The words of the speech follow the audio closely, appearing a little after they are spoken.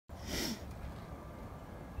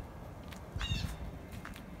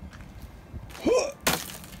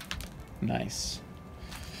Nice.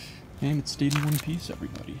 And it stayed in one piece,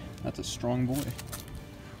 everybody. That's a strong boy.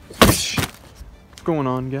 What's going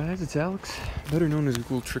on, guys? It's Alex, better known as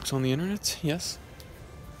Cool Tricks on the Internet. Yes.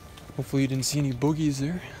 Hopefully you didn't see any boogies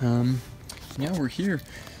there. Yeah, we're here.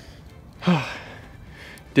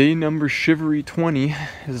 Day number shivery 20,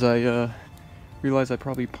 as I realized I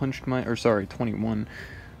probably punched my, or sorry, 21,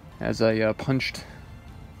 as I punched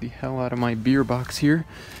the hell out of my beer box here,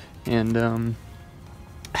 and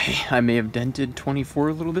I may have dented 24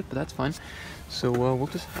 a little bit, but that's fine. So we'll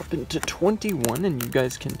just hop into 21, and you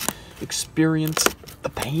guys can experience the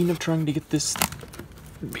pain of trying to get this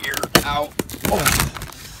beer out. Oh.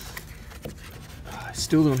 I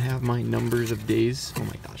still don't have my numbers of days. Oh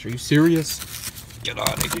my gosh, are you serious? Get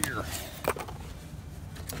out of here.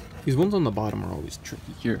 These ones on the bottom are always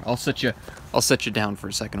tricky. Here, I'll set you down for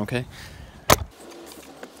a second, okay?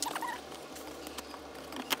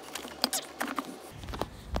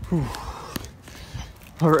 Whew.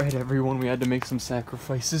 Alright everyone, we had to make some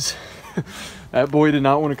sacrifices. That boy did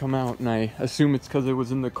not want to come out, and I assume it's because it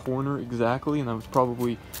was in the corner exactly, and that was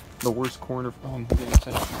probably the worst corner. Oh, I'm getting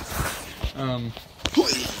upset.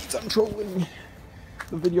 Please, I'm trolling.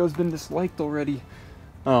 The video's been disliked already.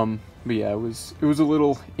 But yeah, it was a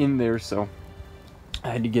little in there, so I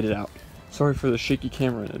had to get it out. Sorry for the shaky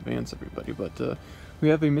camera in advance, everybody, but we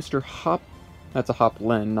have a Mr. Hop. That's a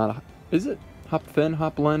Hoplen, not a. Is it Hopfen?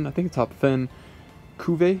 Hoplen? I think it's Hopfen.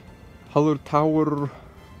 Cuvée, Hallertauer.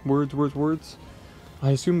 Words. I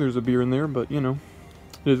assume there's a beer in there, but you know,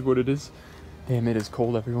 it is what it is. Damn, it is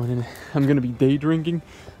cold, everyone, and I'm gonna be day drinking.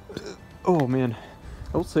 Oh man,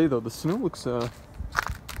 I will say though, the snow looks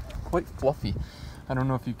quite fluffy. I don't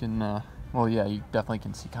know if you can, well yeah, you definitely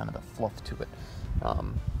can see kind of the fluff to it.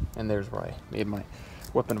 And there's where I made my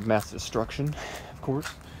weapon of mass destruction, of course.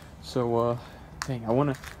 So, dang, I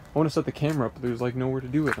wanna set the camera up, but there's like nowhere to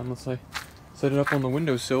do it unless I set it up on the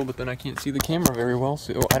windowsill, but then I can't see the camera very well,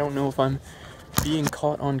 so I don't know if I'm being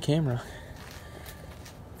caught on camera.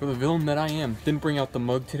 For the villain that I am. Didn't bring out the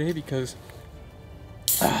mug today because,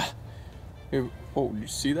 oh, did you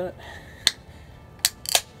see that?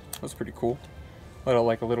 That was pretty cool. Let out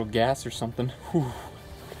like a little gas or something. Whew.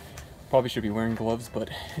 Probably should be wearing gloves,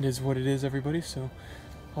 but it is what it is, everybody. So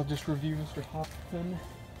I'll just review Mr. Hopfen.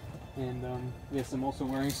 And yes, I'm also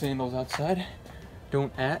wearing sandals outside.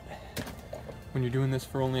 Don't when you're doing this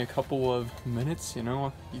for only a couple of minutes, you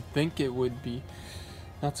know, you'd think it would be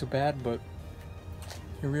not so bad, but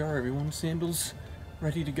here we are, everyone, sandals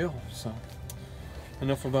ready to go. So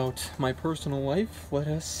enough about my personal life. Let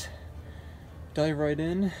us dive right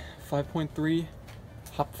in. 5.3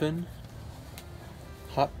 Hopfen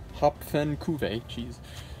Cuvée. Jeez.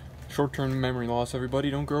 Short-term memory loss, everybody.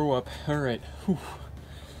 Don't grow up. Alright.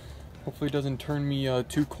 Hopefully it doesn't turn me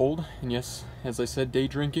too cold. And yes, as I said, day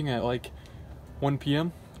drinking at like 1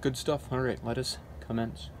 p.m. Good stuff. Alright, let us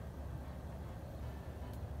commence.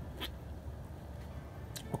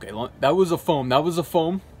 Okay, that was a foam. There's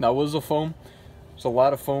a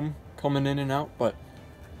lot of foam coming in and out, but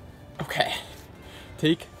okay.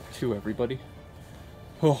 Take 2, everybody.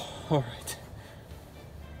 Oh, alright.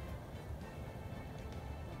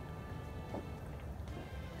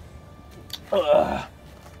 A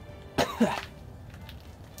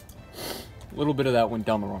little bit of that went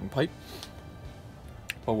down the wrong pipe,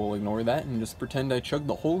 but we'll ignore that and just pretend I chugged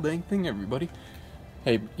the whole dang thing, everybody.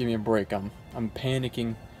 Hey, give me a break. I'm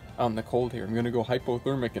panicking out in the cold here. I'm gonna go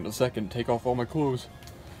hypothermic in a second, take off all my clothes.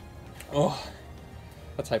 Oh,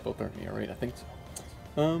 that's hypothermia, right? I think so.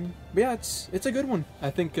 But yeah, it's a good one.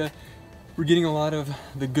 I think we're getting a lot of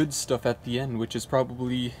the good stuff at the end, which is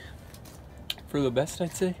probably for the best,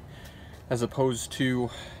 I'd say, as opposed to,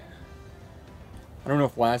 I don't know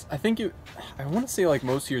if I want to say like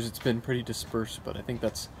most years it's been pretty dispersed, but I think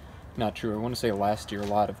that's not true. I want to say last year a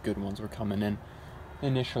lot of good ones were coming in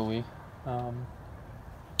initially.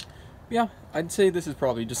 Yeah, I'd say this is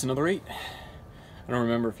probably just another 8. I don't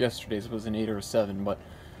remember if yesterday's was an 8 or a 7, but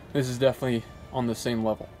this is definitely on the same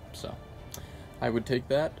level. So I would take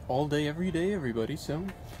that all day, every day, everybody. So,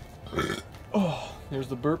 oh, there's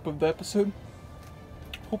the burp of the episode.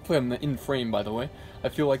 Hopefully I'm in frame, by the way. I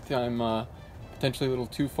feel like I'm potentially a little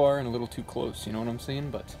too far and a little too close, you know what I'm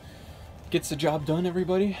saying? But gets the job done,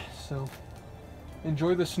 everybody. So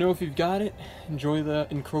enjoy the snow if you've got it. Enjoy the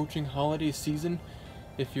encroaching holiday season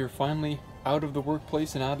if you're finally out of the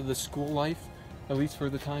workplace and out of the school life, at least for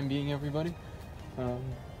the time being, everybody.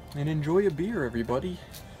 And enjoy a beer, everybody.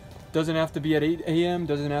 Doesn't have to be at 8 a.m.,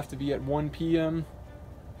 doesn't have to be at 1 p.m.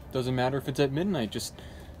 Doesn't matter if it's at midnight. Just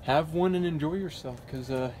have one and enjoy yourself,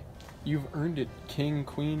 because you've earned it, king,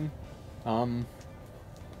 queen,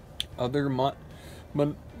 other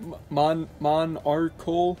monarchal,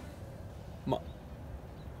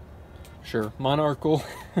 monarchal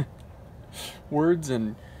words,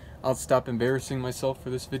 and I'll stop embarrassing myself for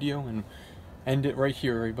this video and end it right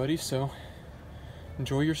here, everybody. So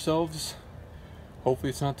enjoy yourselves.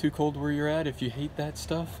 Hopefully it's not too cold where you're at if you hate that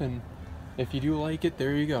stuff, and if you do like it,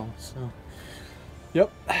 there you go. So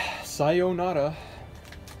yep, sayonara.